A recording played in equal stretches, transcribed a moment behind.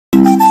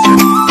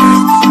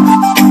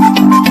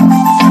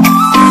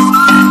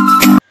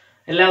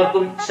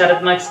എല്ലാവർക്കും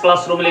Sarath maths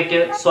class റൂമിലേക്ക്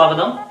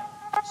സ്വാഗതം.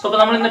 സോ അപ്പോൾ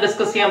നമ്മൾ ഇന്ന്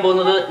ഡിസ്കസ് ചെയ്യാൻ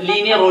പോകുന്നത്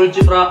linear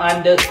algebra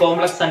and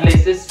complex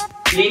analysis.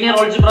 Linear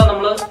algebra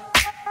നമ്മൾ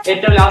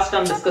ഏറ്റവും ലാസ്റ്റ്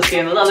ആണ് ഡിസ്കസ്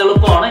ചെയ്യുന്നത്. അത്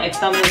എളുപ്പമാണ്,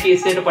 എക്സാമിന് നമുക്ക്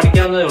ഈസി ആയിട്ട്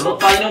പഠിക്കാവുന്നതേ ഉള്ളൂ.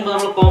 അപ്പോൾ അതിനു മുമ്പ്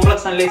നമ്മൾ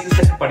കോംപ്ലക്സ് അനലൈസിസ്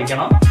ഒക്കെ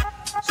പഠിക്കണം.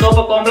 സോ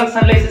അപ്പോൾ കോംപ്ലക്സ്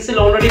അനലൈസിസിൽ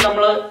ഓൾറെഡി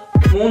നമ്മൾ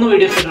 3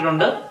 വീഡിയോസ്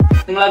ഇട്ടിട്ടുണ്ട്.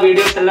 നിങ്ങൾ ആ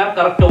വീഡിയോസ് എല്ലാം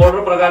കറക്റ്റ്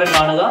ഓർഡർ പ്രകാരം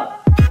കാണുക.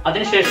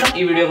 അതിനുശേഷം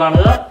ഈ വീഡിയോ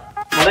കാണുക.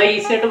 വളരെ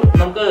ഈസി ആയിട്ട്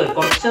നമുക്ക്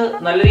കുറച്ച്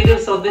നല്ല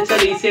രീതിയിൽ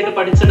ശ്രദ്ധിച്ചാൽ ഈസി ആയിട്ട്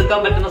പഠിച്ചെടുക്കാൻ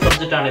പറ്റുന്ന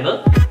സബ്ജക്റ്റ് ആണിത്.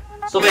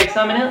 സോ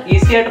എക്സാമിന്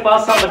ഈസി ആയിട്ട്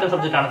പാസ് ആവാൻ പറ്റുന്ന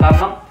സബ്ജക്റ്റ് ആണ്.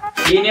 കാരണം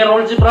ലീനിയർ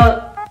ഓൾജിബ്ര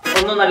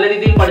ഒന്ന് നല്ല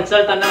രീതിയിൽ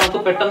പഠിച്ചാൽ തന്നെ നമുക്ക്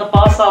പെട്ടെന്ന്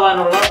പാസ്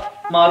ആവാനുള്ള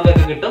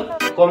മാർഗമൊക്കെ കിട്ടും.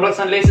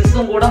 കോംപ്ലക്സ്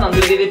അനലൈസിസും കൂടെ നല്ല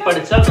രീതിയിൽ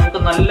പഠിച്ചാൽ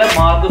നമുക്ക് നല്ല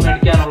മാർക്ക്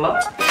മേടിക്കാനുള്ള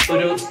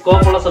ഒരു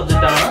സ്കോപ്പ് ഉള്ള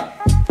സബ്ജക്റ്റ് ആണ്.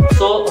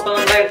 സോ അപ്പൊ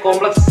നമ്മുടെ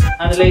കോംപ്ലക്സ്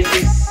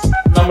അനലൈസിസ്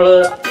നമ്മൾ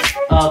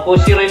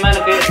കോശി റൈമാൻ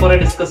ഒക്കെ കുറെ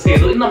ഡിസ്കസ്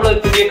ചെയ്തു. ഇത് നമ്മൾ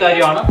പുതിയ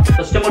കാര്യമാണ്,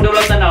 ഫസ്റ്റ്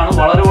മൊഡ്യൂളിൽ തന്നെയാണ്.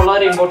 വളരെ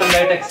വളരെ ഇമ്പോർട്ടന്റ്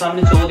ആയിട്ട്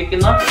എക്സാമിന്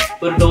ചോദിക്കുന്ന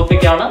ഒരു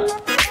ടോപ്പിക്കാണ്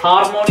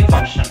ഹാർമോണിക്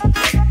ഫംഗ്ഷൻ.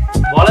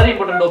 വളരെ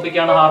ഇമ്പോർട്ടന്റ്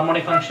ടോപ്പിക്കാണ്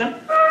ഹാർമോണിക് ഫംഗ്ഷൻ.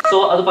 സോ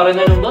അത്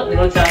പറയുന്നതിന് മുമ്പ്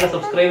നിങ്ങൾ ചാനൽ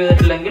സബ്സ്ക്രൈബ്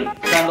ചെയ്തിട്ടില്ലെങ്കിൽ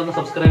ചാനൽ ഒന്ന്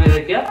സബ്സ്ക്രൈബ്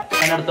ചെയ്തേക്കുക.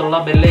 അതിനടുത്തുള്ള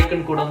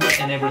ബെല്ലൈക്കൺ കൂടെ ഒന്ന്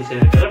എനേബിൾ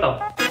ചെയ്തേക്കുക കേട്ടോ.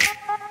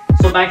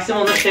 സോ മാക്സിമം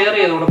ഒന്ന് ഷെയർ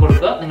ചെയ്തുകൂടെ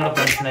കൊടുക്കുക നിങ്ങളുടെ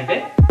ഫ്രണ്ട്സിനൊക്കെ.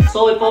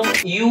 സോ ഇപ്പം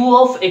യു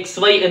ഓഫ് എക്സ്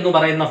വൈ എന്ന്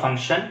പറയുന്ന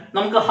ഫംഗ്ഷൻ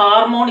നമുക്ക്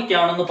ഹാർമോണിക്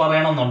ആണെന്ന്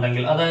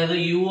പറയണമെന്നുണ്ടെങ്കിൽ, അതായത്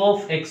U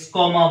of X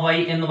comma Y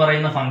എന്ന്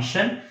പറയുന്ന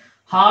ഫംഗ്ഷൻ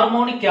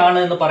ഹാർമോണിക് ആണ്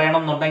എന്ന്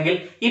പറയണമെന്നുണ്ടെങ്കിൽ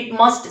it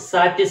must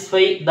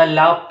satisfy the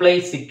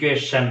Laplace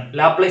equation.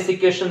 Laplace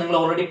equation നിങ്ങൾ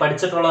ഓൾറെഡി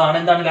പഠിച്ചിട്ടുള്ളതാണ്.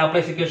 എന്താണ്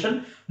Laplace equation?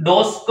 Dr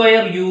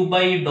square U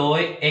by Dr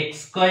X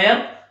square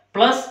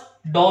plus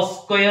Dr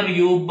square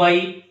U by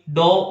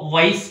Dr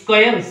Y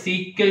square is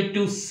equal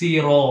to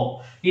 0.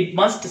 It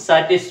must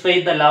satisfy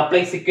the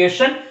Laplace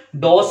equation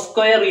dou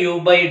square u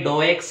by dou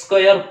x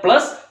square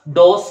plus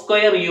dou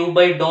square u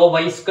by dou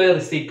y square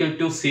is equal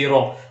to 0.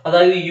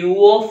 അതായത് u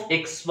of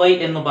xy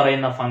എന്ന്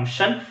പറയുന്ന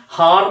function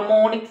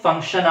harmonic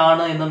function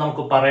ആണ് എന്ന്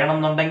നമുക്ക്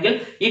പറയണമെന്നുണ്ടെങ്കിൽ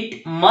it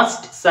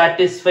must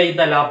satisfy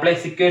the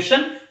Laplace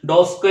equation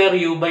dou square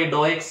u by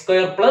dou x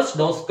square plus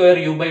dou square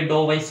u by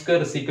dou y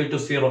square is equal to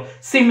 0.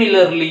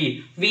 Similarly,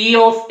 v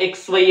of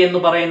xy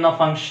എന്ന് പറയുന്ന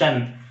function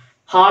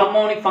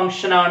harmonic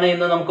function ആണ്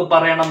എന്ന് നമുക്ക്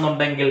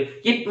പറയണമെന്നുണ്ടെങ്കിൽ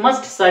it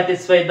must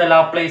satisfy the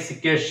Laplace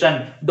equation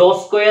Dr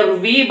square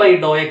V by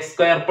Dr X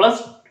square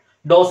plus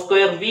Dr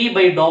square V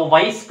by Dr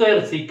Y square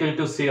is equal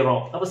to 0.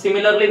 അപ്പൊ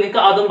similarly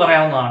നിങ്ങൾക്ക് അതും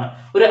പറയാവുന്നതാണ്.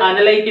 ഒരു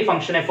അനലൈറ്റിക്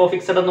ഫംഗ്ഷൻ എഫ് ഓഫ്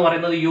എക്സ് എന്ന്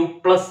പറയുന്നത് യു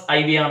പ്ലസ്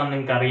ഐ വി ആണെന്ന്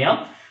നിങ്ങൾക്ക് അറിയാം.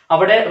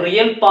 അവിടെ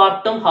റിയൽ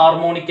പാർട്ടും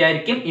ഹാർമോണിക്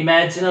ആയിരിക്കും,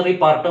 ഇമാജിനറി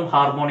പാർട്ടും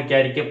ഹാർമോണിക്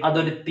ആയിരിക്കും.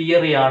 അതൊരു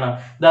തിയറിയാണ്.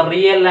 The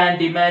real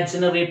and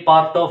imaginary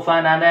part of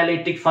an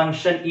analytic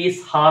function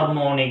is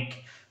harmonic.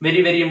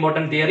 Very very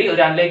important theory.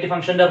 ഒരു അനലൈറ്റിക്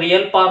ഫംഗ്ഷന്റെ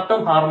റിയൽ പാർട്ടും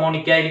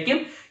ഹാർമോണിക് ആയിരിക്കും,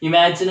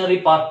 ഇമാജിനറി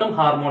പാർട്ടും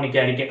ഹാർമോണിക്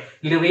ആയിരിക്കും.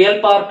 റിയൽ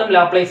പാർട്ടും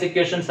ലാപ്ലേസ്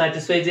ഇക്വേഷൻ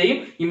സാറ്റിസ്ഫൈ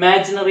ചെയ്യും,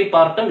 ഇമാജിനറി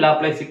പാർട്ടും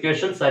ലാപ്ലേസ്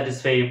ഇക്വേഷൻ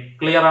സാറ്റിസ്ഫൈ ചെയ്യും.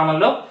 ക്ലിയർ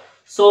ആണല്ലോ?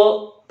 സോ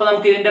ഇപ്പൊ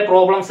നമുക്ക് ഇതിന്റെ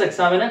പ്രോബ്ലംസ്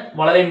എക്സാമിന്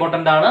വളരെ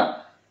ഇമ്പോർട്ടന്റ് ആണ്.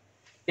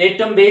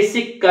 ഏറ്റവും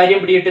ബേസിക് കാര്യം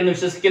പിടികിട്ടെന്ന്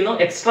വിശ്വസിക്കുന്നു.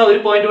 എക്സ്ട്രാ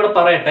ഒരു പോയിന്റ് ഇവിടെ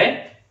പറയട്ടെ.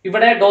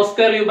 ഇവിടെ ഡോ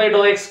square U by Dr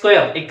X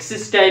square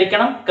exist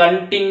ആയിരിക്കണം,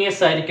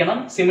 കണ്ടിന്യൂസ് ആയിരിക്കണം.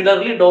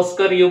 Similarly Dr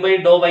square U by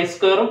Dr Y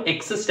സ്ക്വയറും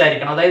എക്സിസ്റ്റ്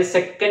ആയിരിക്കണം. അതായത്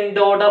second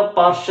order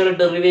partial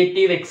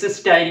derivative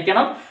exist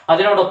ആയിരിക്കണം,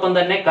 അതിനോടൊപ്പം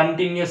തന്നെ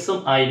കണ്ടിന്യൂസും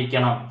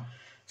ആയിരിക്കണം.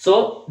 സോ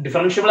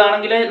ഡിഫറൻഷ്യബിൾ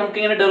ആണെങ്കിൽ നമുക്ക്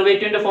ഇങ്ങനെ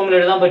ഡെറിവേറ്റീവിന്റെ ഫോമിൽ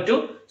എഴുതാൻ പറ്റൂ.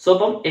 സോ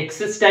അപ്പം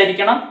എക്സിസ്റ്റ്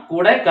ആയിരിക്കണം,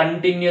 കൂടെ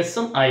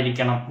കണ്ടിന്യൂസും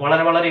ആയിരിക്കണം.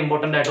 വളരെ വളരെ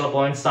ഇമ്പോർട്ടന്റ് ആയിട്ടുള്ള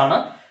പോയിന്റ്സ് ആണ്.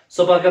 സോ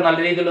അപ്പൊ അതൊക്കെ നല്ല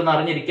രീതിയിൽ ഒന്ന്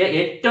അറിഞ്ഞിരിക്കുക.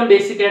 ഏറ്റവും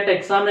ബേസിക് ആയിട്ട്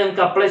എക്സാമിന്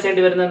നിങ്ങൾക്ക് അപ്ലൈ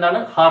ചെയ്യേണ്ടി വരുന്നത് എന്താണ്?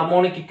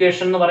 ഹാർമോണിക്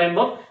ഇക്വേഷൻ എന്ന്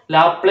പറയുമ്പോൾ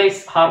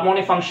ലാപ്ലേസ്,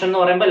 ഹാർമോണിക് ഫംഗ്ഷൻ എന്ന്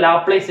പറയുമ്പോൾ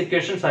ലാപ്ലേസ്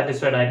ഇക്വേഷൻ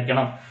സാറ്റിസ്ഫൈഡ്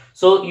ആയിരിക്കണം.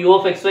 So you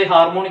of X Y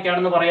harmonic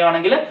ആണെന്ന്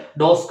പറയുകയാണെങ്കിൽ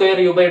ഡോ square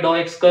U by Dr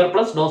X square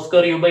plus Dr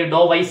square U by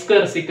Dr Y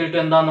square is equal to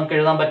എന്താന്ന് നമുക്ക്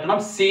എഴുതാൻ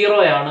പറ്റണം? 0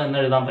 ആണ് എന്ന്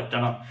എഴുതാൻ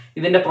പറ്റണം.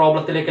 ഇതിന്റെ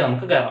പ്രോബ്ലത്തിലേക്ക്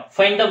നമുക്ക് കയറാം.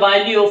 Find the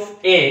value of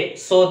A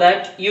so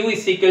that you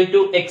is equal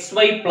to X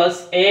Y plus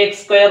A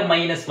X square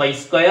minus Y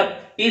square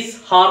is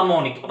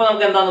harmonic. അപ്പൊ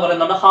നമുക്ക് എന്താന്ന്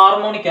പറയുന്നുണ്ട്?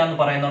 ഹാർമോണിക് ആണെന്ന്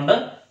പറയുന്നുണ്ട്.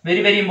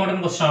 വെരി വെരി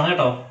ഇമ്പോർട്ടന്റ് ക്വസ്റ്റൻ ആണ്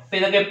കേട്ടോ. അപ്പൊ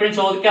ഇതൊക്കെ എപ്പോഴും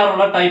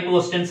ചോദിക്കാറുള്ള ടൈപ്പ്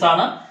ക്വസ്റ്റ്യൻസ്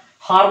ആണ്.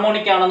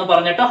 ഹാർമോണിക് ആണെന്ന്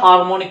പറഞ്ഞിട്ട്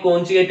ഹാർമോണിക്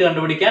കോൺജുഗേറ്റ്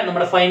കണ്ടുപിടിക്കാൻ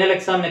നമ്മുടെ ഫൈനൽ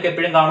എക്സാമിനൊക്കെ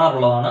എപ്പോഴും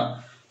കാണാറുള്ളതാണ്.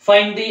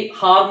 Find the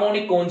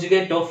harmonic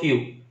conjugate of U.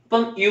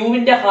 ഇപ്പം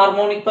യുവിന്റെ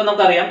ഹാർമോണിക് ഇപ്പൊ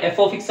നമുക്കറിയാം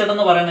എഫ് ഓഫ് ഇക്സഡ്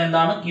എന്ന് പറയുന്നത്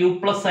എന്താണ്? യു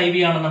പ്ലസ് ഐ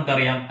വി ആണെന്ന്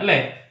നമുക്കറിയാം അല്ലെ.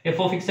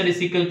 F of ഇക്സഡ്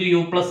is equal to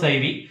you plus I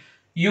V.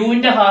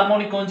 യുവിന്റെ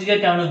harmonic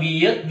conjugate ആണ് വി,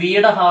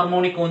 വിയുടെ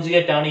ഹാർമോണിക്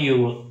കോൺജുഗേറ്റ് ആണ് യു.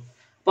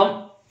 അപ്പം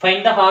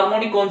find the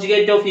harmonic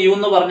conjugate of U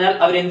എന്ന് പറഞ്ഞാൽ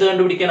അവർ എന്ത്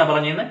കണ്ടുപിടിക്കാനാണ്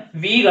പറഞ്ഞിരുന്നത്?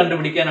 വി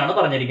കണ്ടുപിടിക്കാനാണ്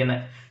പറഞ്ഞിരിക്കുന്നത്.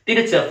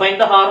 തിരിച്ച് find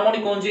the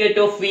harmonic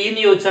conjugate of V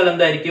എന്ന് ചോദിച്ചാൽ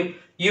എന്തായിരിക്കും?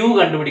 യു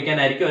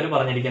കണ്ടുപിടിക്കാനായിരിക്കും അവർ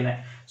പറഞ്ഞിരിക്കുന്നത്.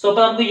 സോ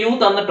അപ്പൊ നമുക്ക് യു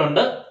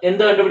തന്നിട്ടുണ്ട്,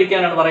 എന്ത്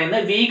കണ്ടുപിടിക്കാനാണ്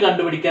പറയുന്നത്? വി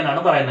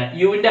കണ്ടുപിടിക്കാനാണ് പറയുന്നത്.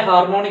 യുവിന്റെ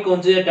ഹാർമോണിക്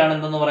കോൺജുഗേറ്റ് ആണ്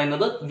എന്തെന്ന്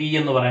പറയുന്നത്? വി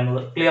എന്ന് പറയുന്നത്.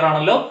 ക്ലിയർ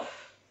ആണല്ലോ?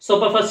 സോ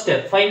അപ്പൊ first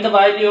find the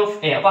value of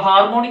A. അപ്പൊ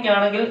ഹാർമോണിക്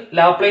ആണെങ്കിൽ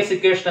ലാപ്ലേസ്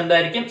ഇക്വേഷൻ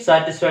എന്തായിരിക്കും?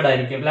 സാറ്റിസ്ഫൈഡ്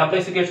ആയിരിക്കും.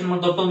 ലാപ്ലേസ് ഇക്വേഷൻ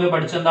നമ്മൾ തൊട്ട് മുമ്പ്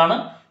പഠിച്ചെന്താണ്?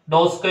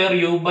 ഡോ square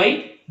U by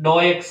Dr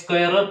X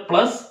square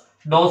plus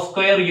Dr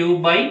square U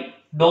by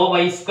Dr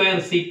Y square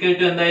is equal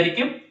to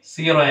എന്തായിരിക്കും?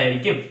 0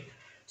 ആയിരിക്കും.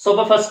 സോ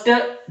അപ്പൊ first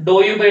Dr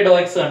U by Dr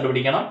X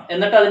കണ്ടുപിടിക്കണം,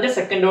 എന്നിട്ട് അതിന്റെ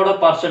സെക്കൻഡ് ഓർഡർ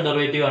പാർഷ്യൽ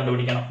ഡെറിവേറ്റീവ്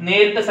കണ്ടുപിടിക്കണം.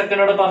 നേരിട്ട്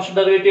സെക്കൻഡ് ഓർഡർ പാർഷ്യൽ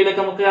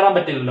ഡെറിവേറ്റീവിലേക്ക് നമുക്ക് കയറാൻ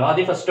പറ്റില്ലല്ലോ.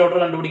 ആദ്യം ഫസ്റ്റ് ഓർഡർ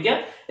കണ്ടുപിടിക്കുക,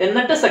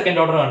 എന്നിട്ട് സെക്കൻഡ്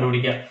ഓർഡർ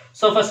കണ്ടുപിടിക്കുക.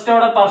 So first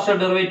order partial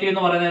derivative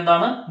എന്ന് പറയുന്നത്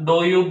എന്താണ്? ഡോ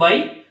U by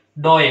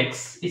Dr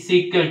X is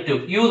equal to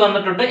you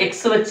തന്നിട്ടുണ്ട്,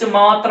 എക്സ് വെച്ച്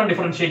മാത്രം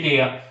ഡിഫറൻഷിയേറ്റ്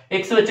ചെയ്യുക.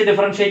 എക്സ് വെച്ച്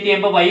ഡിഫറൻഷിയേറ്റ്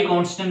ചെയ്യുമ്പോൾ y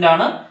കോൺസ്റ്റന്റ്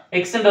ആണ്,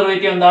 എക്സിന്റെ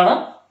ഡെറിവേറ്റീവ് എന്താണ്?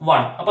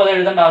 1. അപ്പൊ അത്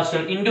എഴുതേണ്ട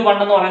ആവശ്യമില്ല. ഇൻറ്റു 1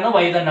 എന്ന് പറയുന്നത്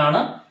y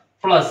തന്നെയാണ്,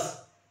 പ്ലസ്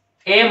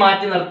എ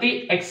മാറ്റി നിർത്തി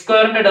എക്സ്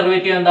സ്ക്വയറിന്റെ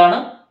ഡെറിവേറ്റീവ് എന്താണ്?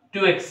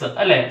 2x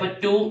അല്ലെ. അപ്പൊ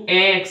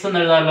 2ax എന്ന്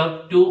എഴുതാമല്ലോ,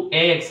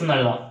 2ax എന്ന്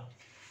എഴുതാം.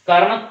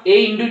 കാരണം a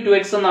ഇൻറ്റു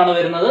 2x എന്നാണ്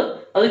വരുന്നത്,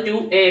 അത്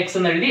 2ax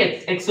എന്ന് എഴുതി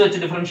എക്സ് വെച്ച്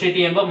ഡിഫറൻഷിയേറ്റ്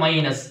ചെയ്യുമ്പോൾ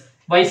മൈനസ്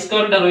y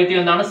സ്ക്വയർ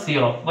ഡെറിവേറ്റീവ് എന്താണ്?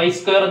 0. y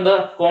സ്ക്വയർ എന്താ?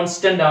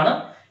 കോൺസ്റ്റന്റ് ആണ്.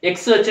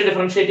 എക്സ് വെച്ച്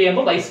ഡിഫറൻഷിയേറ്റ്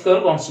ചെയ്യുമ്പോൾ y സ്ക്വയർ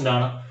കോൺസ്റ്റന്റ്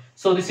ആണ്.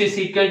 So this is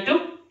equal to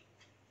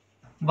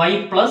y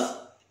plus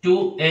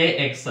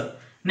 2ax.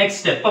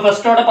 Next ഇപ്പൊ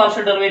ഫസ്റ്റ് ഓർഡർ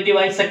പാർഷ്യൽ ഡെറിവേറ്റീവ്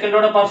ആയി സെക്കൻഡ്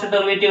ഓർഡർ പാർഷ്യൽ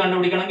ഡെറിവേറ്റീവ്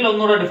കണ്ടുപിടിക്കണമെങ്കിൽ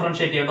ഒന്നുകൂടെ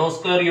ഡിഫറൻഷിയേറ്റ് ചെയ്യുക. ഡോ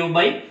square U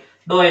by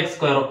Dr X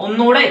square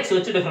ഒന്നുകൂടെ എക്സ്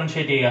വെച്ച്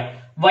ഡിഫറൻഷിയേറ്റ് ചെയ്യുക.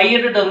 y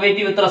യുടെ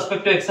derivative with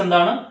respect to x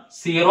എന്താണ്?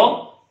 0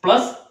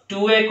 plus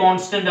 2a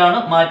constant ആണ്,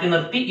 മാറ്റി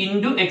നിർത്തി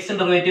ഇൻറ്റു എക്സിന്റെ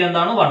ഡെറിവേറ്റീവ്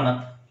എന്താണ്? 1.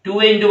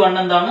 2a ഇൻറ്റു 1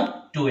 എന്താണ്?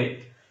 2a.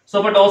 സോ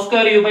അപ്പൊ ഡോ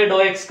square U by Dr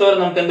X square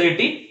നമുക്ക് എന്ത്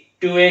കിട്ടി?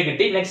 2a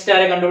കിട്ടി. നെക്സ്റ്റ്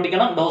ആരെ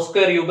കണ്ടുപിടിക്കണം? ഡോ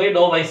square U by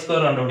Dr Y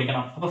square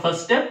കണ്ടുപിടിക്കണം. അപ്പൊ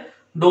first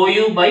Dr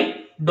U by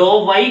Dr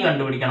Y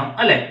കണ്ടുപിടിക്കണം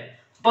അല്ലെ.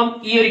 അപ്പം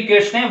ഈ ഒരു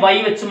ഇക്വേഷനെ y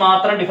വെച്ച്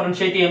മാത്രം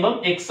ഡിഫറൻഷിയേറ്റ് ചെയ്യുമ്പോൾ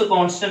എക്സ്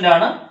കോൺസ്റ്റന്റ്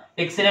ആണ്,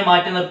 എക്സിനെ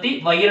മാറ്റി നിർത്തി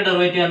y യുടെ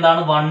ഡെറിവേറ്റീവ്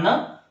എന്താണ്? 1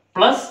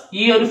 പ്ലസ്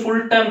ഈ ഒരു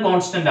ഫുൾ ടൈം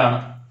കോൺസ്റ്റന്റ് ആണ്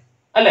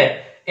അല്ലെ.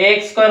 എ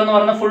എക്സ് സ്ക്വയർ എന്ന്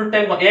പറഞ്ഞ ഫുൾ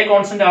ടൈം എ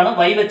കോൺസ്റ്റന്റ് ആണ്,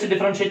 y വെച്ച്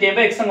ഡിഫറൻഷിയേറ്റ്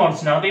ചെയ്യുമ്പോൾ എക്സും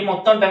കോൺസ്റ്റന്റ് ആണ്. അപ്പൊ ഈ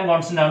മൊത്തം ടൈം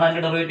കോൺസ്റ്റന്റ് ആണ്,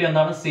 അതിന്റെ ഡെറിവേറ്റീവ്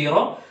എന്താണ്?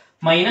 0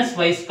 മൈനസ്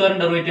y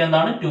സ്ക്വയറിന്റെ ഡെറിവേറ്റീവ്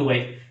എന്താണ്? 2y.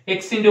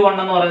 എക്സ് ഇൻറ്റു 1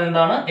 എന്ന് പറയുന്നത്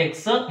എന്താണ്?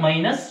 X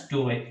minus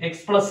 2y.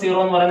 X plus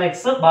 0 എന്ന് പറയുന്നത്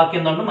എക്സ്, ബാക്കി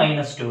എന്തുകൊണ്ട്?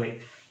 Minus 2y.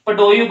 ഇപ്പൊ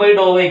ഡോ യു ബൈ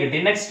ഡോ വൈ കിട്ടി.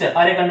 നെക്സ്റ്റ്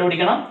ആരെ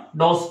കണ്ടുപിടിക്കണം?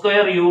 ഡോ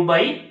square U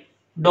by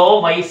Dr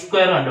Y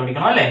square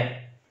കണ്ടുപിടിക്കണം അല്ലെ.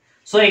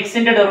 സോ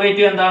എക്സിന്റെ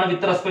ഡെറിവേറ്റീവ് എന്താണ്?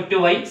 വിത്ത് റെസ്പെക്ട് ടു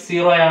y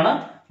 0 ആണ്,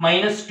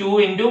 മൈനസ് 2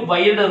 ഇൻറ്റു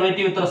y യുടെ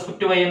derivative with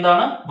respect to y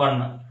എന്താണ്?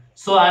 1.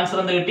 സോ ആൻസർ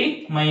എന്ത് കിട്ടി?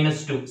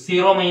 മൈനസ് 2.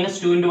 0 മൈനസ്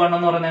 2 ഇൻറ്റു 1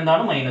 എന്ന് പറയുന്നത്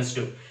എന്താണ്? മൈനസ്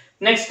 2.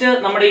 നെക്സ്റ്റ്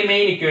നമ്മുടെ ഈ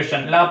മെയിൻ ഇക്വേഷൻ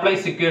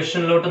ലാപ്ലേസ്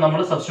ഇക്വേഷനിലോട്ട് നമ്മൾ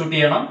സബ്സ്റ്റിറ്റ്യൂട്ട്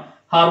ചെയ്യണം.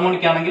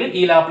 ഹാർമോണിക് ആണെങ്കിൽ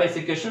ഈ ലാപ്ലേസ്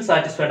ഇക്വേഷൻ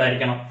സാറ്റിസ്ഫൈഡ്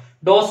ആയിരിക്കണം.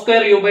 ഡോ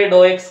square U by Dr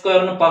X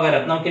സ്ക്വയറിന്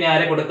പകരം നമുക്കിനി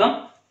ആരെ കൊടുക്കാം?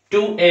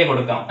 2a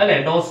കൊടുക്കാം അല്ലെ.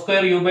 ഡോ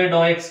square U by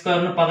Dr X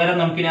സ്ക്വയറിന് പകരം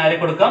നമുക്കിനി ആരെ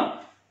കൊടുക്കാം?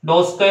 ഡോ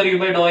square U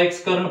by Dr X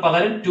സ്ക്വയറിന്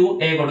പകരം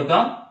 2a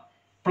കൊടുക്കാം,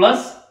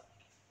 plus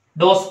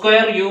Dr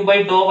square U by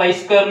Dr Y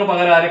സ്ക്വയറിന്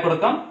പകരം ആരെ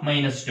കൊടുക്കാം?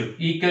 മൈനസ് 2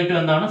 ഈക്വൽ ടു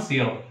എന്താണ്?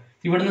 0.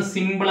 ഇവിടുന്ന്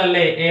സിമ്പിൾ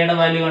അല്ലേ എയുടെ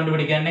വാല്യൂ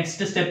കണ്ടുപിടിക്കാൻ.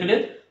 നെക്സ്റ്റ് സ്റ്റെപ്പിൽ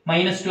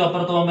മൈനസ് 2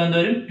 അപ്പുറത്ത് പോകുമ്പോൾ എന്ത്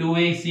വരും?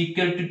 2a is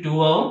equal to 2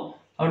 ആവും.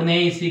 അവിടുന്ന്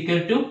a is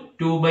equal to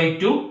 2 by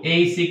 2, a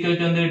is equal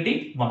to എന്ത് കിട്ടി?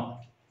 1.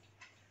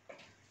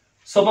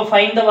 സോ അപ്പൊ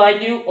find the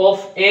value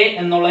of a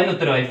എന്നുള്ളതിന്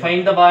ഉത്തരവായി.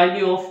 Find the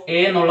value of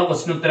a എന്നുള്ള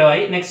ക്വസ്റ്റ്യൻ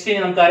ഉത്തരവായി. നെക്സ്റ്റ്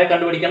ഇനി നമുക്ക് ആരെ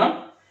കണ്ടുപിടിക്കണം?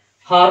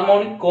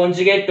 ഹാർമോണിക്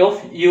കോൺജുഗേറ്റ്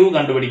ഓഫ് u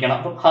കണ്ടുപിടിക്കണം.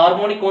 അപ്പൊ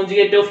ഹാർമോണിക്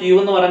കോൺജുഗേറ്റ് ഓഫ് u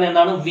എന്ന് പറയുന്നത്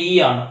എന്താണ്? v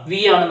ആണ്.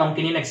 v ആണ് നമുക്ക്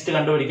ഇനി നെക്സ്റ്റ്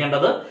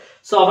കണ്ടുപിടിക്കേണ്ടത്.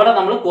 സോ അവിടെ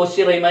നമ്മൾ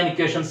കോഷി റൈമാൻ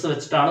ഇക്വേഷൻസ്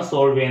വെച്ചിട്ടാണ്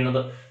സോൾവ്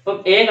ചെയ്യുന്നത്. അപ്പം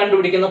a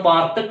കണ്ടുപിടിക്കുന്ന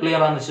പാർട്ട്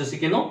ക്ലിയർ ആണെന്ന്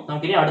വിശ്വസിക്കുന്നു.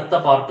 നമുക്കിനി അടുത്ത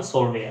പാർട്ട്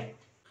സോൾവ് ചെയ്യാം.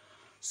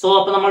 സോ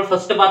അപ്പൊ നമ്മൾ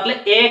ഫസ്റ്റ് പാർട്ടിൽ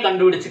a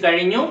കണ്ടുപിടിച്ച്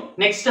കഴിഞ്ഞു.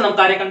 നെക്സ്റ്റ്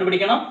നമുക്ക് ആരെ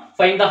കണ്ടുപിടിക്കണം?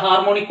 Find the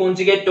harmonic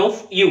conjugate of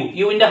u.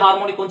 യുവിന്റെ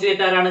harmonic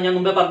conjugate ആരാണ്? ഞാൻ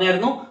മുമ്പേ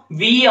പറഞ്ഞായിരുന്നു,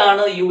 v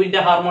ആണ്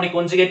യുവിന്റെ ഹാർമോണിക്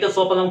കോൺജുഗേറ്റ്.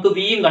 സോ അപ്പൊ നമുക്ക്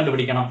v യും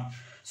കണ്ടുപിടിക്കണം.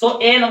 സോ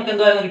a നമുക്ക്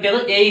എന്തായിരുന്നു കിട്ടിയത്?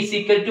 a is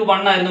equal to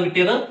 1 ആയിരുന്നു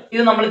കിട്ടിയത്.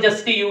 ഇത് നമ്മൾ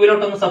ജസ്റ്റ്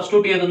യുവിലോട്ട് ഒന്ന്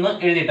സബ്സ്റ്റിറ്റ്യൂട്ട് ചെയ്തെന്ന്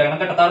എഴുതിയിട്ടാണ്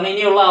കേട്ടോ. കാരണം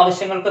ഇനിയുള്ള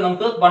ആവശ്യങ്ങൾക്ക്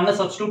നമുക്ക് 1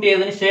 സബ്സ്റ്റിറ്റ്യൂട്ട്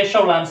ചെയ്തതിന്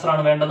ശേഷമുള്ള ആൻസർ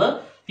ആണ് വേണ്ടത്.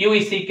 u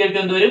is equal to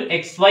എന്ത് വരും?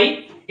 xy.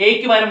 a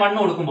ക്ക് പകരം 1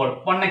 കൊടുക്കുമ്പോൾ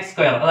 1x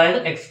സ്ക്വയർ, അതായത്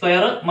x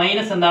സ്ക്വയർ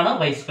മൈനസ് എന്താണ്?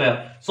 y square.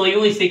 So u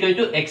is equal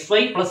to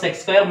xy plus x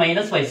square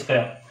minus y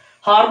square.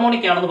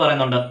 Harmonic ആണെന്ന്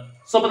പറയുന്നുണ്ട്.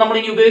 സോ അപ്പൊ നമ്മൾ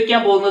ഇനി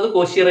ഉപയോഗിക്കാൻ പോകുന്നത്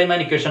കോഷി റൈമാൻ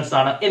ഇക്വേഷൻസ്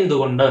ആണ്.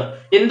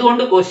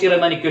 എന്തുകൊണ്ട് കോഷി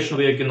റൈമാൻ ഇക്വേഷൻ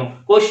ഉപയോഗിക്കുന്നു?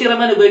 കോഷി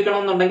റൈമാൻ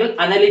ഉപയോഗിക്കണമെന്നുണ്ടെങ്കിൽ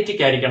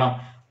അനലിറ്റിക് ആയിരിക്കണം.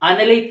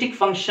 അനലൈറ്റിക്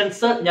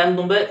ഫംഗ്ഷൻസ് ഞാൻ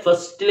മുമ്പ്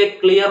ഫസ്റ്റിലെ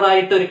ക്ലിയർ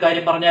ആയിട്ട് ഒരു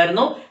കാര്യം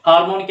പറഞ്ഞായിരുന്നു.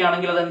 ഹാർമോണിക്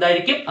ആണെങ്കിൽ അത്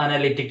എന്തായിരിക്കും?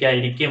 അനലൈറ്റിക്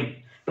ആയിരിക്കും.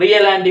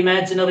 Real and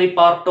imaginary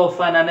part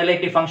of an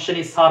അനലൈറ്റിക് function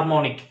is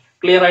harmonic.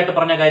 Clear ആയിട്ട്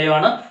പറഞ്ഞ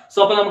കാര്യമാണ്. സോ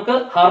അപ്പൊ നമുക്ക്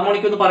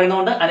ഹാർമോണിക് എന്ന്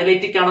പറയുന്നതുകൊണ്ട്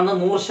അനലൈറ്റിക് ആണെന്ന്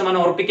 100%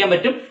 ഉറപ്പിക്കാൻ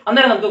പറ്റും.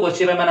 അന്നേരം നമുക്ക്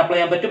കോഷി റൈമാൻ അപ്ലൈ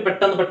ചെയ്യാൻ പറ്റും.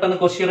 പെട്ടെന്ന്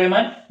Cauchy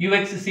Riemann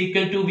ux is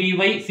equal to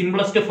vy,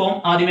 simplest form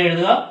ആദ്യമേ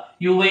എഴുതുക.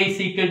 uy is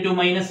equal to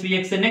minus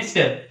vx.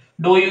 Next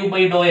Dr u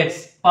by Dr x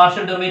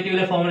partial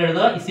ഡെറിവേറ്റീവിലെ ഫോമിൽ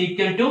എഴുതുക. is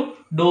equal to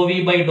Dr v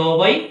by Dr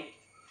y.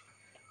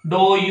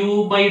 Dr u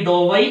by Dr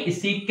y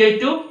is equal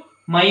to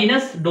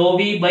minus Dr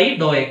v by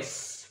Dr x.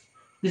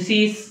 This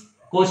is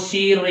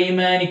Cauchy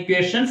Riemann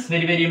equations.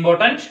 Very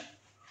important.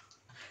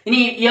 ഇനി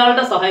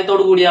ഇയാളുടെ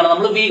സഹായത്തോടു കൂടിയാണ്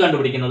നമ്മൾ v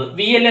കണ്ടുപിടിക്കുന്നത്.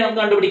 v അല്ലേ നമുക്ക്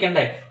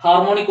കണ്ടുപിടിക്കണ്ടേ?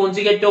 Harmonic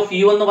conjugate of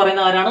u എന്ന്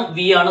പറയുന്ന ആരാണ്?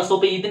 v ആണ്. സോ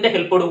ഇതിന്റെ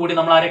ഹെൽപ്പോട് കൂടി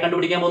നമ്മൾ ആരെ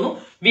കണ്ടുപിടിക്കാൻ പോകുന്നു?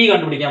 v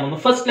കണ്ടുപിടിക്കാൻ പോകുന്നു.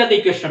 ഫസ്റ്റിലത്തെ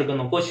ഇക്വേഷൻ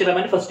എടുക്കുന്നു. Cauchy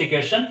Riemann first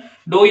equation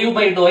Dr u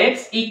by Dr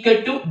x equal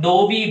to Dr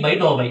v by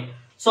Dr y.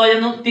 So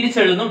അതൊന്ന്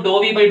തിരിച്ചെഴുതുന്നു. ഡോ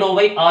v by ഡോ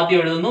y ആദ്യം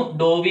എഴുതുന്നു.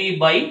 ഡോ v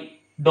by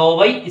Dr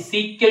y is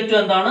equal to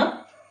എന്താണ്?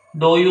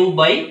 ഡോ u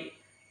by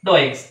ഡോ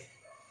x.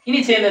 ഇനി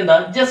ചെയ്യുന്നത് എന്താ?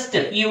 Just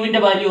u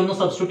ന്റെ value ഒന്ന്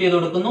substitute ചെയ്ത്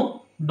കൊടുക്കുന്നു.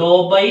 ഡോ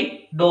ബൈ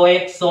ഡോ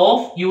എക്സ്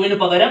ഓഫ് യുവിന്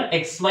പകരം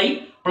X Y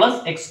plus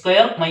X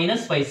square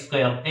minus Y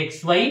square.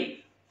 X Y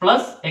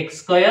plus X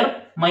square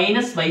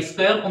minus Y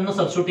square ഒന്ന്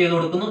സബ്സ്റ്റിറ്റ്യൂട്ട് ചെയ്ത്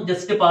കൊടുക്കുന്നു.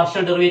 ജസ്റ്റ്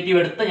പാർഷ്യൽ ഡെറിവേറ്റീവ്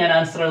എടുത്ത് ഞാൻ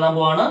ആൻസർ എഴുതാൻ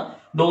പോവാണ്.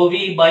 ഡോ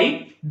V by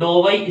Dr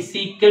Y is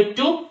equal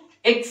to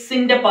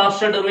എക്സിന്റെ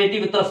partial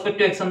derivative with respect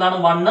to X എന്താണ്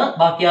 1,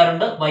 ബാക്കി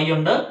ആരുണ്ട് വൈ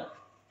ഉണ്ട്.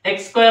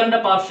 എക്സ് സ്ക്വയറിന്റെ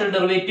partial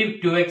derivative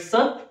 2x,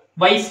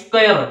 Y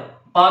square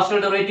partial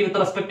derivative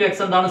with respect to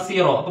X എന്താണ്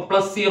 0. അപ്പൊ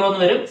പ്ലസ് 0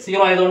 എന്ന് വരും.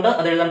 0 ആയതുകൊണ്ട്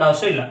അത് എഴുതേണ്ട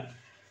ആവശ്യമില്ല.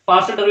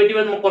 പാർഷ്യൽ ഡെറിവേറ്റീവ്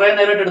നമ്മൾ കുറെ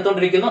നേരമായിട്ട്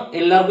എടുത്തുകൊണ്ടിരിക്കുന്നു.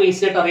 എല്ലാവർക്കും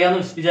ഈസി ആയിട്ട്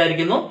അറിയാമെന്ന്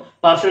വിചാരിക്കുന്നു.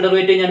 പാർഷ്യൽ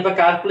ഡെറിവേറ്റീവ് ഞാനിപ്പോ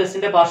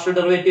കാൽക്കുലസിന്റെ പാർഷ്യൽ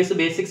ഡെറിവേറ്റീവ്സ്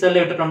ബേസിക്സ്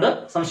എല്ലാം ഇട്ടിട്ടുണ്ട്.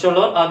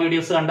 സംശയമുള്ളവർ ആ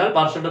വീഡിയോസ് കണ്ടാൽ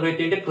പാർഷ്യൽ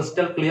ഡെറിവേറ്റീവിന്റെ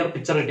ക്രിസ്റ്റൽ ക്ലിയർ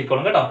പിക്ചർ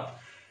കിട്ടിക്കോളും കേട്ടോ.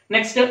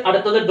 നെക്സ്റ്റ്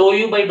അടുത്തത് ഡോ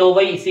U by Dr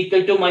Y is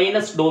equal to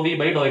minus Dr V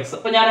by Dr X.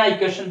 അപ്പൊ ഞാൻ ആ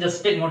ഇക്വേഷൻ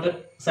ജസ്റ്റ് ഇങ്ങോട്ട്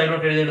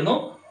സൈഡിലോട്ട് എഴുതിയിടുന്നു.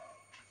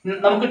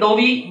 നമുക്ക് ഡോ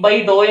V by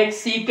Dr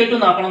X equal to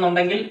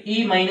ആക്കണമെന്നുണ്ടെങ്കിൽ ഈ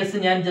മൈനസ്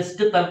ഞാൻ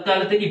ജസ്റ്റ്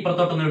തൽക്കാലത്തേക്ക്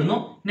ഇപ്പുറത്തോട്ടൊന്ന് ഇടുന്നു.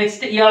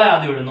 നെക്സ്റ്റ് ഇയാളെ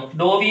ആദ്യം ഇടുന്നു.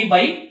 ഡോ V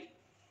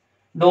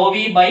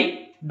by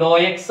Dr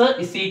X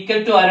is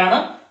equal to ആരാണ്?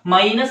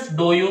 Minus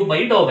Dr U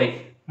by Dr Y.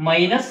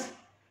 Minus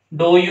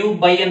Dr U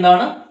by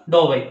എന്താണ്? ഡോ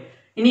വൈ.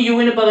 ഇനി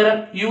യുവിന് പകരം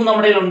യു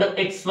നമ്മുടെ ഉണ്ട്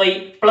X Y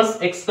plus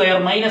X square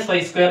minus Y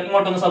square.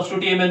 ഇങ്ങോട്ടൊന്ന്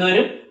സബ്സ്റ്റിറ്റ്യൂട്ട് ചെയ്യുമ്പോൾ എന്ത്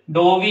വരും?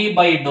 ഡോ V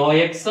by Dr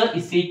X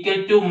is equal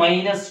to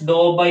minus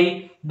Dr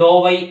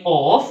Y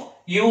of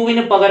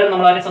യുവിന് പകരം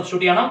നമ്മൾ ആരെ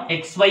സബ്സ്റ്റിറ്റ്യൂട്ട് ചെയ്യണം?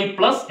 X Y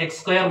plus X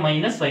square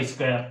minus Y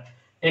square.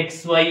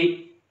 X Y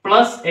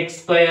plus X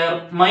square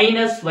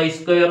minus Y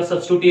square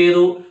substitute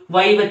ചെയ്തു.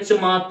 Y വെച്ച്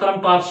മാത്രം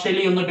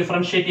പാർഷ്യലി ഒന്ന്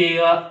differentiate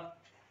ചെയ്യുക.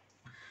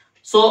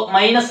 So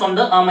minus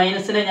ഉണ്ട്, ആ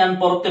മൈനസിനെ ഞാൻ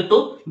പുറത്തിട്ടു.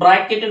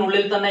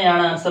 ബ്രാക്കറ്റിനുള്ളിൽ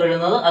തന്നെയാണ് ആൻസർ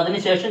എഴുതുന്നത്.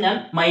 അതിനുശേഷം ഞാൻ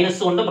മൈനസ്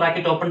കൊണ്ട്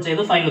ബ്രാക്കറ്റ് ഓപ്പൺ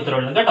ചെയ്ത് ഫൈനൽ ഉത്തരം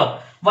എഴുതും കേട്ടോ.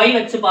 വൈ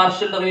വെച്ച്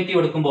പാർഷ്യൽ ഡെറിവേറ്റീവ്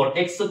എടുക്കുമ്പോൾ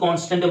എക്സ്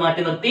കോൺസ്റ്റന്റ്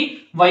മാറ്റി നിർത്തി.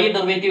 Y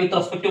derivative with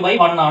respect to Y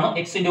 1 ആണ്.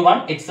 എക്സ് ഇൻറ്റു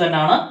 1 എക്സ്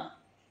തന്നെയാണ്.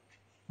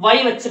 വൈ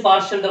വെച്ച്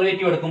പാർഷ്യൽ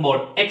ഡെറിവേറ്റീവ് എടുക്കുമ്പോൾ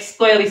X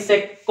square is A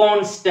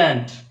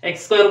constant.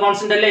 X square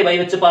constant അല്ലേ വൈ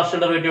വെച്ച്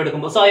പാർഷ്യൽ ഡെറിവേറ്റീവ്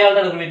എടുക്കുമ്പോൾ. സോ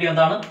അയാളുടെ ഡെറിവേറ്റീവ്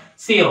എന്താണ്?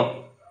 0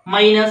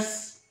 മൈനസ്.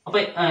 അപ്പൊ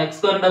X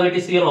square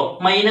derivative 0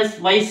 minus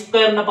Y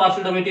സ്ക്വയറിന്റെ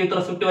partial derivative with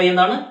respect to Y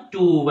എന്താണ്?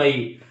 2y.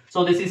 So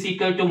this is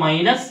equal to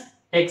minus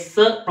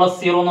X plus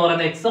 0 എന്ന്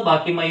പറയുന്നത് എക്സ്,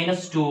 ബാക്കി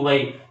മൈനസ് 2y.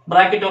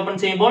 ബ്രാക്കറ്റ് ഓപ്പൺ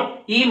ചെയ്യുമ്പോൾ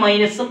ഈ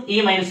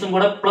മൈനസും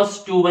കൂടെ പ്ലസ്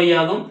 2y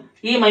ആകും.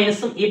 ഈ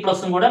മൈനസും ഈ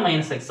പ്ലസും കൂടെ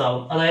മൈനസ് എക്സ്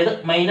ആകും. അതായത്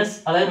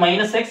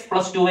മൈനസ് എക്സ്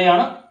പ്ലസ് 2y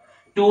ആണ്.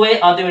 2y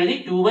ആദ്യം എഴുതി.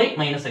 2y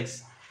minus X.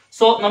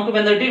 സോ നമുക്ക്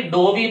എന്താ കിട്ടി?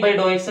 ഡോ വി ബൈ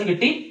ഡോ എക്സും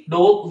കിട്ടി,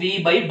 ഡോ വി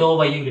ബൈ ഡോ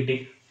വൈയും കിട്ടി.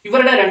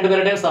 ഇവരുടെ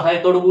രണ്ടുപേരുടെയും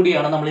സഹായത്തോടു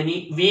കൂടിയാണ് നമ്മൾ ഇനി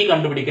വി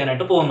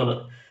കണ്ടുപിടിക്കാനായിട്ട് പോകുന്നത്.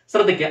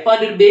 ശ്രദ്ധിക്കുക. അപ്പൊ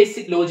അതിന്റെ ഒരു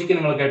ബേസിക് ലോജിക്ക്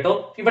നിങ്ങൾ കേട്ടോ.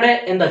 ഇവിടെ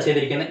എന്താ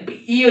ചെയ്തിരിക്കുന്നത്?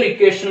 ഈ ഒരു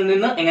ഇക്വേഷനിൽ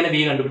നിന്ന് എങ്ങനെ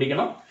വി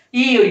കണ്ടുപിടിക്കണം?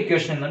 ഈ ഒരു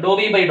ഇക്വേഷനിൽ നിന്ന് ഡോ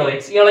വി ബൈ ഡോ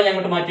എക്സ് ഇയാളെ ഞാൻ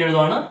അങ്ങോട്ട് മാറ്റി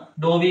എഴുതുവാണ്.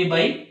 ഡോ V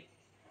by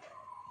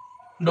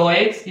Dr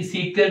X is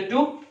equal to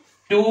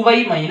 2y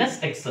minus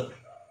X,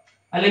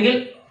 അല്ലെങ്കിൽ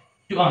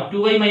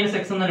 2y മൈനസ്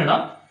എക്സ് എന്ന്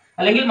ഇടാം,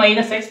 അല്ലെങ്കിൽ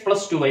മൈനസ് എക്സ്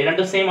പ്ലസ് 2y.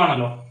 രണ്ടും സെയിം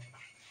ആണല്ലോ.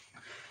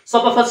 സോ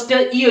അപ്പൊ ഫസ്റ്റ്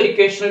ഈ ഒരു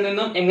ഇക്വേഷനിൽ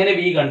നിന്നും എങ്ങനെ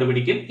വി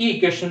കണ്ടുപിടിക്കും? ഈ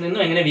ഇക്വേഷനിൽ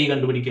നിന്നും എങ്ങനെ വി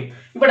കണ്ടുപിടിക്കും?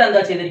 ഇവിടെ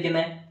എന്താ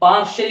ചെയ്തിരിക്കുന്നത്?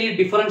 Partially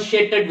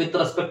differentiated with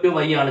respect to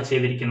Y ആണ്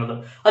ചെയ്തിരിക്കുന്നത്.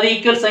 അത്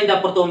ഈക്വൽ സൈൻ്റെ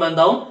അപ്പുറത്ത് പോകുമ്പോൾ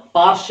എന്താവും?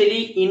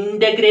 Partially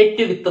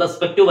integrate with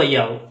respect to Y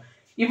ആവും.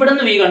 ഇവിടെ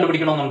നിന്ന് വി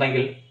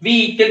കണ്ടുപിടിക്കണമെന്നുണ്ടെങ്കിൽ വി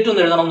ഈക്വൽ ടു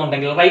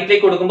എഴുതണമെന്നുണ്ടെങ്കിൽ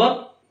റൈറ്റിലേക്ക് കൊടുക്കുമ്പോൾ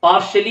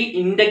partially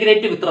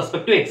integrate with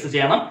respect to X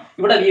ചെയ്യണം.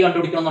 ഇവിടെ V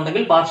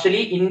കണ്ടുപിടിക്കണമെന്നുണ്ടെങ്കിൽ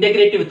partially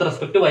integrate with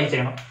respect to Y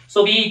ചെയ്യണം. സോ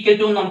വി ഈക്വൽ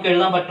ടു നമുക്ക്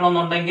എഴുതാൻ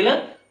പറ്റണമെന്നുണ്ടെങ്കിൽ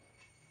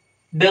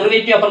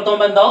ഡെറിവേറ്റീവ് അപ്പുറത്ത്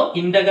പോകുമ്പോൾ എന്താവും?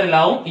 ഇന്റഗ്രൽ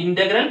ആവും.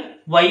 Integral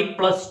y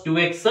plus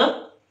 2x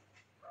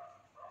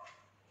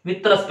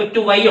with respect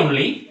to y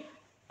only.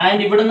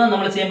 And ഇവിടുന്ന്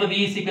നമ്മൾ ചെയ്യുമ്പോൾ v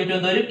is equal to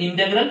എന്ത് വരും?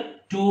 Integral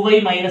 2y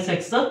minus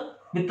X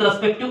with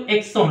respect to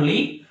X only.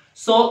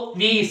 So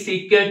v is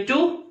equal to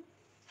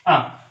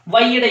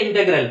y യുടെ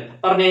ഇന്റഗ്രൽ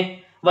പറഞ്ഞേ.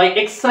 y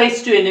x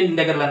raised to n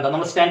integral എന്താ?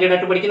 നമ്മൾ standard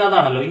ആയിട്ട് പഠിക്കുന്ന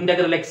അതാണല്ലോ.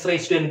 Integral x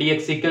raised to n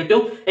dx equal to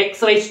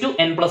x raised to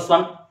n plus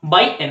 1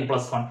 by n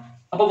plus 1.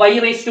 അപ്പൊ y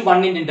raised to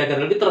 1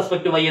 integral with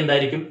respect to y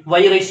എന്തായിരിക്കും?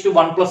 y raised to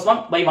 1 plus 1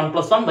 by 1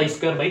 plus 1 y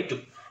square by 2.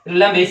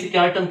 എല്ലാം basic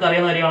ആയിട്ട് നമുക്ക്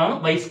അറിയുന്ന കാര്യമാണ്.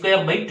 y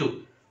square by 2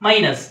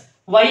 minus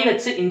y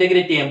വെച്ച്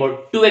integrate ചെയ്യുമ്പോൾ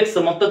 2x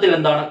മൊത്തത്തിൽ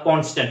എന്താണ്?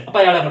 കോൺസ്റ്റന്റ്. അപ്പൊ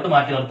അയാളെ അങ്ങോട്ട്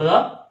മാറ്റി നിർത്തുക.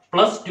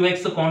 പ്ലസ്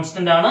 2x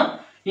കോൺസ്റ്റന്റ് ആണ്.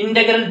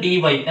 ഇന്റഗ്രൽ dy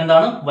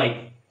എന്താണ്? y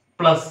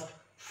plus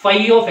phi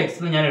of x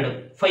എന്ന് ഞാൻ ഇടും.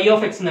 phi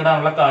of x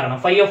ഇടാനുള്ള കാരണം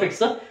phi of x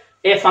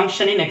A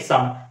function in x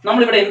ആണ്.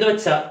 നമ്മൾ ഇവിടെ എന്ത്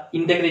വെച്ചാ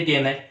ഇന്റഗ്രേറ്റ്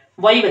ചെയ്യുന്നത്?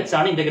 y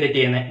വെച്ചാണ് ഇന്റഗ്രേറ്റ്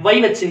ചെയ്യുന്നത്. y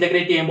വെച്ച്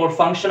ഇന്റഗ്രേറ്റ് ചെയ്യുമ്പോൾ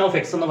ഫംഗ്ഷൻ ഓഫ്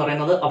x എന്ന്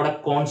പറയുന്നത് അവിടെ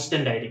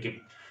കോൺസ്റ്റന്റ് ആയിരിക്കും.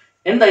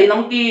 എന്തായി?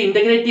 നമുക്ക് ഈ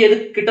ഇന്റഗ്രേറ്റ് ചെയ്ത്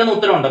കിട്ടുന്ന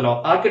ഉത്തരം ഉണ്ടല്ലോ,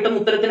 ആ കിട്ടുന്ന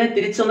ഉത്തരത്തിനെ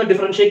തിരിച്ചൊന്ന്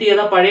ഡിഫറൻഷിയേറ്റ്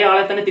ചെയ്താൽ പഴയ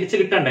ആളെ തന്നെ തിരിച്ച്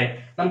കിട്ടണ്ടേ?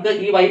 നമുക്ക്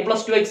ഈ y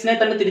പ്ലസ് 2x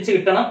തന്നെ തിരിച്ച്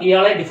കിട്ടണം.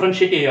 ഇയാളെ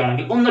ഡിഫറൻഷിയേറ്റ്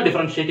ചെയ്യുകയാണെങ്കിൽ ഒന്ന്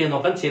ഡിഫറൻഷിയേറ്റ് ചെയ്ത്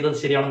നോക്കാൻ, ചെയ്തത്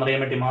ശരിയാണെന്ന്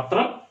അറിയാൻ വേണ്ടി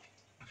മാത്രം.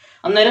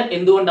 അന്നേരം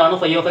എന്തുകൊണ്ടാണ്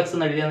phi of x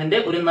എന്ന് എഴുതിയതിന്റെ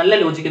ഒരു നല്ല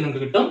ലോജിക്ക്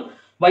നിങ്ങൾക്ക് കിട്ടും.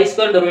 y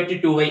square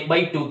derivative 2y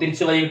by 2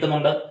 തിരിച്ച് y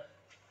കിട്ടുന്നുണ്ട്.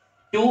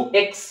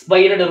 2x y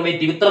യുടെ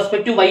derivative with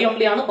respect to y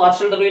only ആണ്,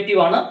 പാർഷ്യൽ ഡെറിവേറ്റീവ്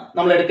ആണ്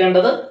നമ്മൾ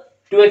എടുക്കേണ്ടത്.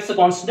 2x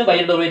കോൺസ്റ്റന്റ്, y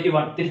ഡെറിവേറ്റീവ്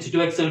 1 തിരിച്ച്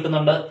 2x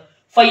കിട്ടുന്നുണ്ട്.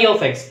 phi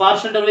of x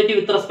partial derivative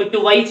with respect to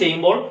y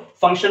ചെയ്യുമ്പോൾ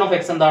ഫംഗ്ഷൻ ഓഫ്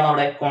x എന്താണ്?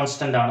 അവിടെ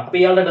കോൺസ്റ്റന്റ് ആണ്. അപ്പൊ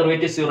ഇയാളുടെ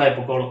ഡെറിവേറ്റീവ് 0 ആയി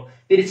പൊക്കോളും.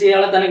 തിരിച്ച്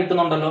ഇയാളെ തന്നെ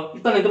കിട്ടുന്നുണ്ടല്ലോ.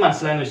 ഇപ്പൊ നിങ്ങൾക്ക്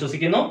മനസ്സിലായെന്ന്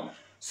വിശ്വസിക്കുന്നു.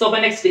 സോ അപ്പൊ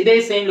നെക്സ്റ്റ് ഇതേ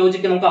സെയിം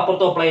ലോജിക്ക് നമുക്ക്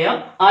അപ്പുറത്ത് അപ്ലൈ ചെയ്യാം.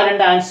 ആ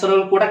രണ്ട്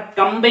ആൻസറുകൾ കൂടെ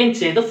കമ്പൈൻ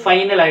ചെയ്ത്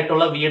ഫൈനൽ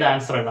ആയിട്ടുള്ള വിയുടെ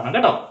ആൻസർ എഴുതണം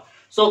കേട്ടോ.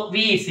 So v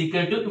is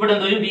equal to ഇവിടെ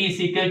എന്തോ v is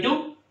equal to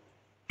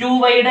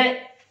 2y യുടെ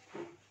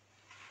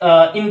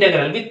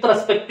integral with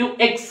respect to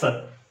x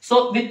so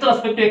with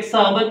respect to X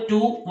ആകുമ്പോൾ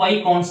 2y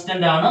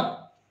കോൺസ്റ്റന്റ് ആണ്.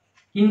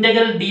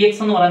 ഇന്റഗ്രൽ dx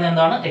എന്ന് പറയുന്നത്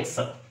എന്താണ്?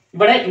 എക്സ്.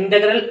 ഇവിടെ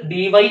ഇന്റഗ്രൽ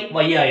dy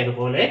y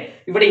ആയതുപോലെ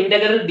ഇവിടെ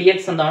ഇന്റഗ്രൽ dx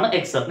എന്താണ്?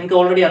 എക്സ്. നിങ്ങൾക്ക്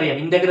ഓൾറെഡി അറിയാം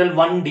ഇന്റഗ്രൽ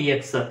 1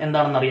 dx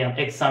എന്താണെന്ന് അറിയാം,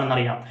 എക്സ് ആണെന്ന്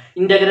അറിയാം.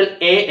 Integral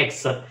ax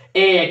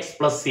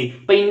plus C.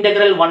 ഇപ്പൊ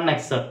ഇന്റഗ്രൽ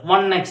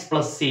 1x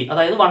പ്ലസ് സി,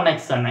 അതായത് 1x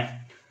തന്നെ.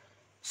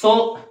 So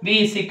v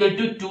is equal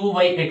to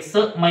 2yx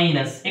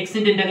minus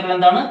എക്സിന്റെ ഇന്റഗ്രൽ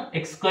എന്താണ്?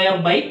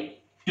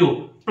 x²/2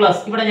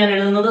 പ്ലസ് ഇവിടെ ഞാൻ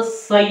എഴുതുന്നത്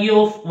psi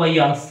of y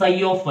ആണ്. psi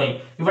of y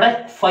ഇവിടെ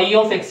phi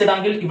of x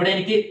ഇടാങ്കിൽ ഇവിടെ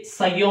എനിക്ക്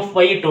psi of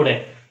y ഇട്ടൂടെ?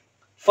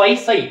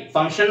 psi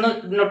function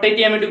notate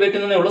ചെയ്യാൻ വേണ്ടി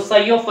ഉപയോഗിക്കുന്നതേ ഉള്ളൂ.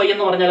 psi of y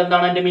എന്ന് പറഞ്ഞാൽ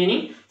എന്താണ് അതിന്റെ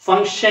meaning?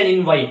 Function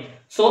in y.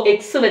 So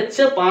X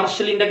വെച്ച്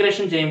പാർഷ്യൽ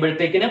ഇന്റഗ്രേഷൻ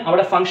ചെയ്യുമ്പോഴത്തേക്കിനും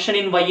അവിടെ ഫംഗ്ഷൻ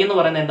ഇൻ y എന്ന്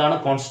പറയുന്നത് എന്താണ്?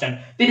 കോൺസ്റ്റന്റ്.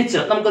 തിരിച്ച്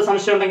നമുക്ക്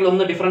സംശയം ഉണ്ടെങ്കിൽ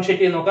ഒന്ന്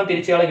ഡിഫറൻഷിയേറ്റ് ചെയ്ത് നോക്കാം,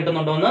 തിരിച്ചുകളെ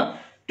കിട്ടുന്നുണ്ടോ എന്ന്.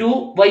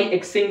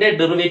 2yx ന്റെ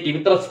derivative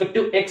with respect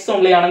to x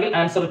only ആണെങ്കിൽ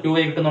ആൻസർ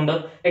 2y കിട്ടുന്നുണ്ട്.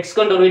 x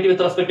derivative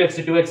with respect to x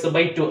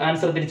 2x/2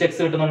 answer തിരിച്ച് x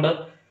കിട്ടുന്നുണ്ട്.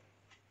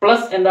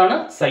 പ്ലസ് എന്താണ്?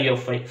 psi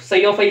of y.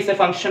 psi of y is a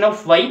function of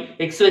y.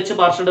 x വെച്ച്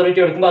partial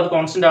derivative എടുക്കുമ്പോൾ അത്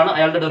constant ആണ്,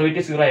 അയാളുടെ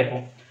ഡെറിവേറ്റീവ് 0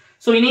 ആയിരിക്കും.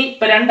 സോ ഇനി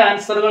ഇപ്പൊ രണ്ട്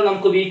ആൻസറുകൾ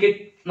നമുക്ക് വീക്ക്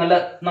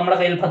നമ്മുടെ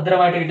കയ്യിൽ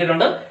ഭദ്രമായിട്ട്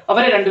കിട്ടിയിട്ടുണ്ട്.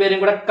 അവരെ രണ്ടുപേരും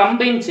കൂടെ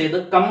കമ്പൈൻ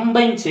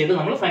ചെയ്ത്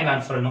നമ്മൾ ഫൈനൽ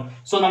ആൻസർ ഇടുന്നു.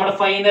 സോ നമ്മുടെ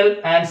ഫൈനൽ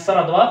ആൻസർ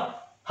അഥവാ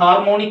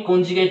ഹാർമോണിക്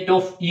കോഞ്ചുഗേറ്റ്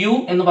ഓഫ് u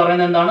എന്ന്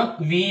പറയുന്നത് എന്താണ്?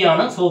 v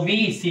ആണ്. So v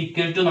is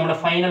equal to നമ്മുടെ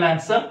final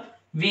answer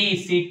v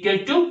is equal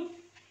to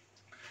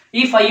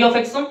ഈ phi of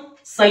x ഉം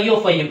psi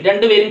of y ഉം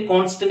രണ്ടുപേരും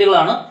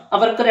കോൺസ്റ്റന്റുകളാണ്.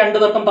 അവർക്ക്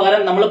രണ്ടുപേർക്കും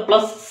പകരം നമ്മൾ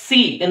പ്ലസ് c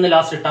എന്ന്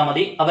ലാസ്റ്റ് ഇട്ടാൽ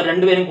മതി. അവർ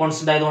രണ്ടുപേരും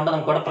കോൺസ്റ്റന്റ് ആയതുകൊണ്ട്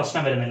നമുക്ക് അവിടെ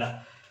പ്രശ്നം വരുന്നില്ല.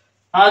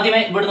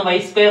 ആദ്യമേ ഇവിടുന്ന്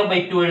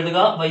y²/2 എഴുതുക.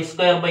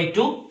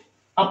 y²/2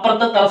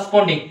 അപ്പുറത്ത്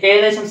കറസ്പോണ്ടിങ്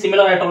ഏകദേശം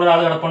സിമിലർ ആയിട്ടുള്ള ഒരാൾ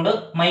കിടപ്പുണ്ട്,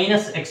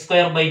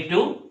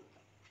 -x²/2.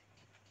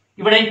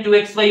 ഇവിടെയും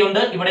 2xy ഉണ്ട്,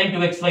 ഇവിടെയും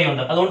 2xy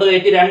ഉണ്ട്. അതുകൊണ്ട്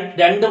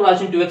രണ്ട്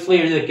പ്രാവശ്യം 2xy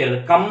എഴുതി വെക്കരുത്,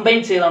 കമ്പൈൻ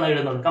ചെയ്താണ്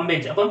എഴുതുന്നത്. കമ്പൈൻ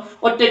അപ്പം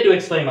ഒറ്റ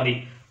 2xy മതി.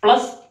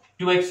 Plus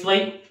 2xy.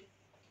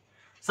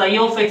 psi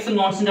of x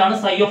constant ആണ്,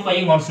 psi of y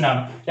കോൺസ്റ്റന്റ്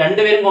ആണ്.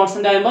 രണ്ടുപേരും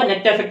കോൺസ്റ്റന്റ് ആകുമ്പോൾ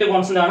നെറ്റ് എഫക്ട്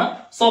കോൺസ്റ്റന്റ് ആണ്.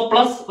 സോ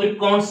പ്ലസ് ഒരു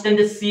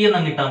കോൺസ്റ്റന്റ് c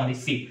എന്ന് കിട്ടാൻ മതി.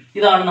 c.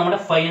 ഇതാണ് നമ്മുടെ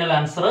ഫൈനൽ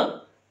ആൻസർ.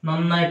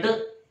 നന്നായിട്ട്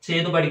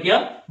ചെയ്ത് പഠിക്കുക.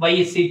 y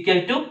is equal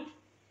to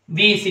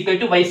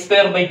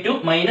y²/2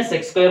 minus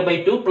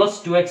x²/2 plus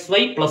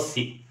 2xy plus c.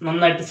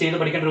 നന്നായിട്ട് ചെയ്ത്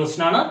പഠിക്കേണ്ട ഒരു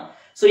ക്വസ്റ്റൻ ആണ്.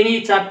 സോ ഇനി ഈ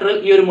ചാപ്റ്ററിൽ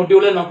ഈ ഒരു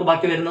മൊഡ്യൂളിൽ നമുക്ക്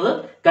ബാക്കി വരുന്നത്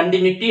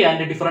continuity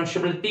and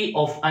differentiability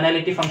of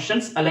analytic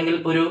functions, അല്ലെങ്കിൽ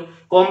ഒരു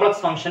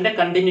കോംപ്ലക്സ് ഫംഗ്ഷന്റെ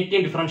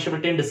കണ്ടിന്യൂറ്റിയും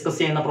ഡിഫറൻഷ്യബിലിറ്റിയും ഡിസ്കസ്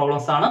ചെയ്യുന്ന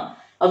പ്രോബ്ലംസ് ആണ്.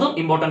 അതും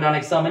ഇമ്പോർട്ടന്റ് ആണ്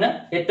എക്സാമിന്.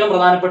 ഏറ്റവും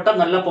പ്രധാനപ്പെട്ട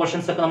നല്ല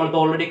പോർഷൻസ് ഒക്കെ നമുക്ക്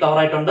ഓൾറെഡി കവർ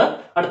ആയിട്ടുണ്ട്.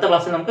 അടുത്ത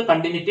ക്ലാസ്സിൽ നമുക്ക്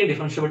കണ്ടിന്യൂറ്റിയും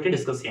ഡിഫറൻഷ്യബിലിറ്റി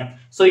ഡിസ്കസ് ചെയ്യാം.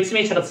 So it's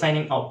me Sarath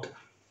signing out.